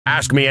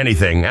Ask me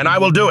anything, and I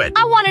will do it.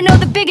 I want to know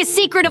the biggest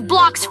secret of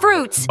Blox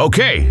Fruits.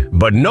 Okay,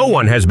 but no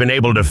one has been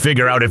able to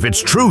figure out if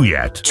it's true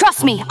yet.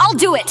 Trust me, I'll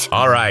do it.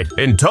 All right,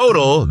 in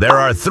total, there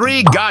are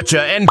 3 gotcha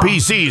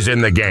NPCs in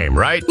the game,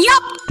 right?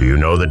 Yup. Do you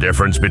know the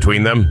difference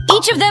between them?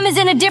 Each of them is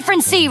in a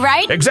different sea,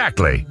 right?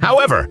 Exactly.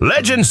 However,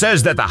 legend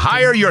says that the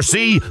higher your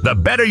sea, the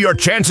better your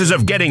chances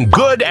of getting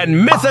good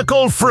and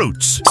mythical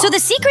fruits. So the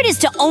secret is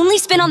to only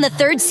spin on the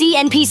 3rd sea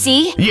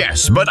NPC?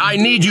 Yes, but I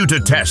need you to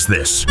test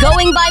this.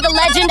 Going by the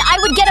legend, I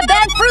would get a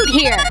bad fruit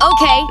here.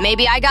 Okay,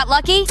 maybe I got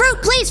lucky.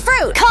 Fruit, please,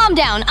 fruit. Calm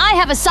down. I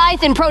have a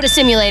scythe and proto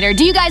simulator.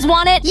 Do you guys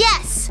want it?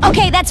 Yes.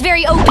 Okay, that's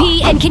very OP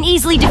and can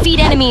easily defeat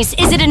enemies.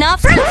 Is it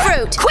enough?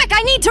 Fruit. Quick,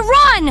 I need to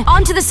run.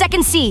 On to the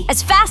 2nd sea,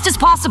 as fast as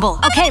possible.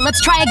 Okay,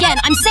 let's try again.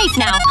 I'm safe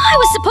now. I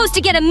was supposed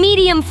to get a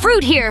medium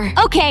fruit here.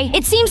 Okay,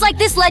 it seems like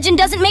this legend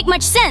doesn't make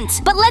much sense,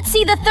 but let's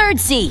see the 3rd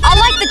sea. I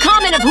like the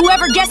comment of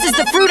whoever guesses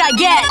the fruit I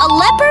get. A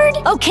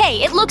leopard?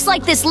 Okay, it looks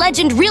like this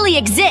legend really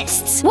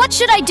exists. What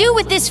should I do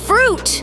with this fruit?